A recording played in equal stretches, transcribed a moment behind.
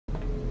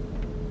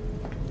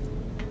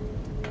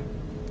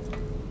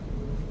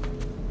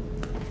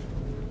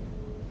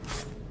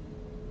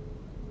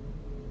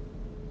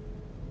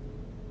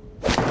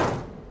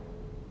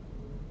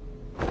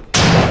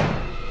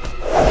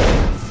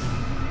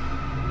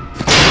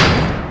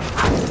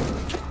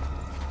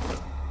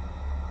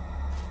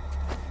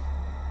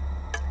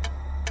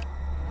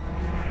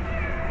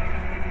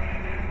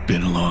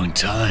Been a long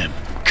time,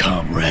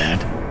 comrade.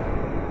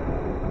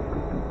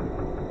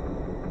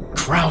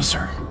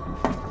 Krauser.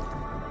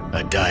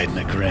 I died in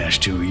a crash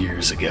 2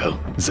 years ago.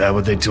 Is that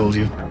what they told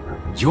you?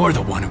 You're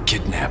the one who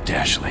kidnapped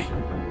Ashley.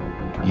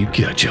 You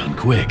catch on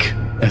quick,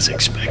 as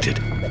expected.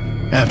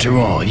 After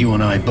all, you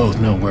and I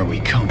both know where we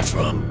come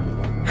from.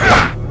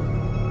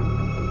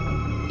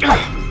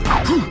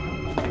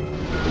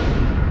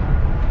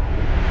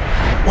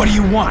 What do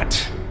you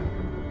want?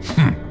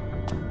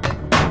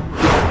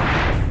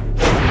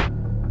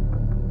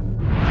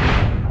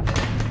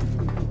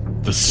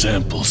 The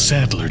sample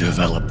Sadler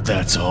developed,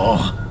 that's all.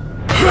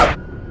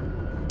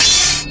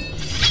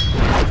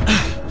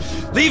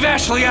 Leave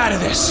Ashley out of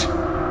this!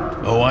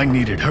 Oh, I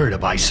needed her to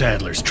buy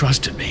Sadler's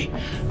trust in me.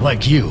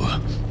 Like you,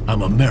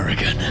 I'm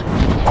American.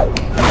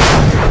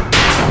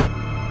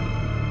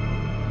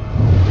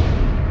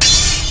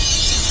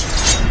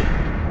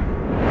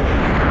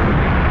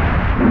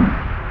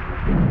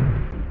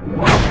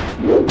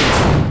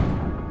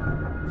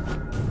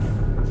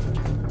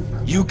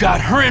 You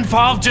got her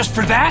involved just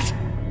for that?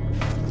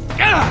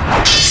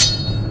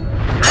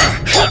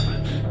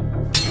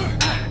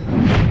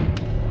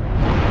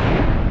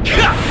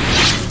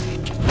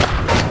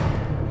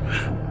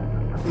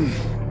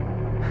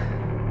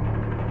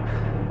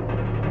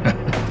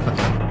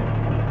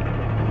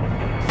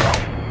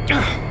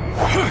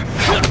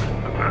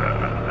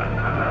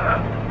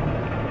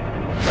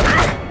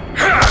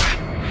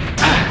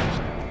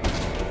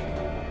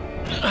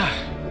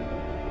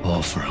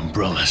 All for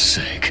Umbrella's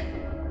sake.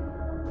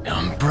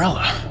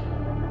 Umbrella?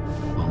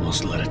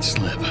 Almost let it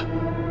slip.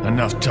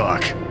 Enough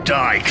talk.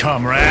 Die,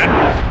 comrade!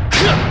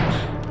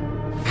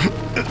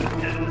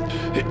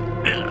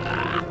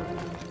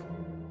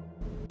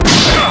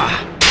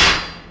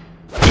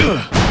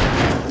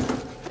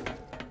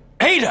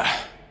 Ada!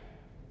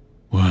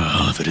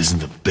 Well, if it isn't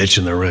the bitch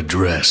in the red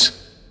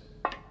dress.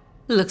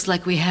 Looks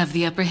like we have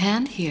the upper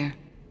hand here.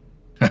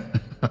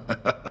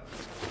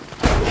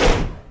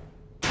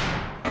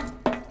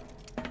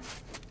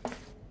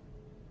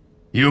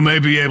 You may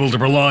be able to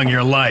prolong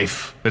your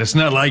life, but it's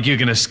not like you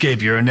can escape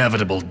your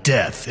inevitable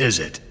death, is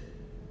it?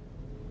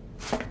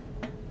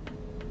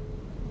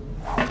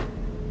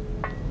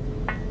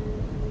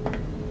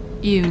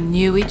 You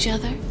knew each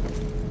other?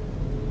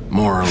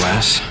 More or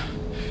less.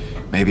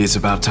 Maybe it's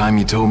about time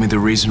you told me the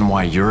reason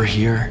why you're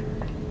here?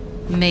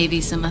 Maybe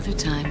some other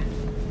time.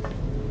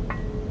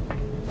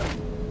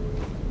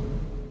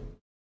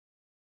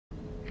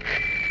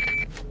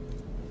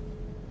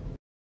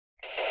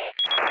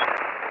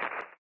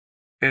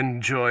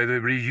 Enjoy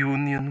the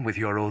reunion with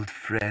your old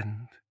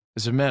friend?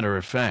 As a matter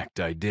of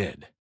fact, I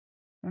did.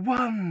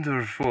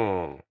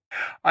 Wonderful.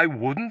 I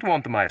wouldn't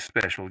want my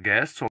special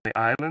guests on the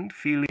island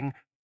feeling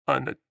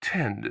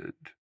unattended.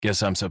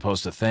 Guess I'm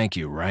supposed to thank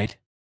you, right?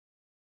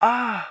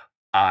 Ah,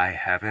 I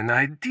have an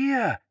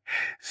idea.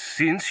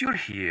 Since you're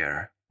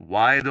here,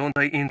 why don't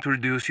I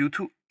introduce you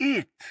to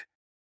it?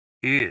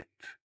 It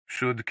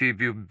should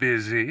keep you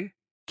busy.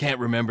 Can't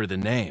remember the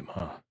name,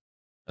 huh?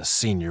 A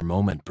senior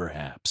moment,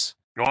 perhaps.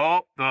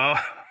 Oh,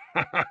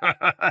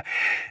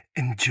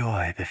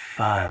 enjoy the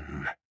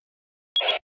fun.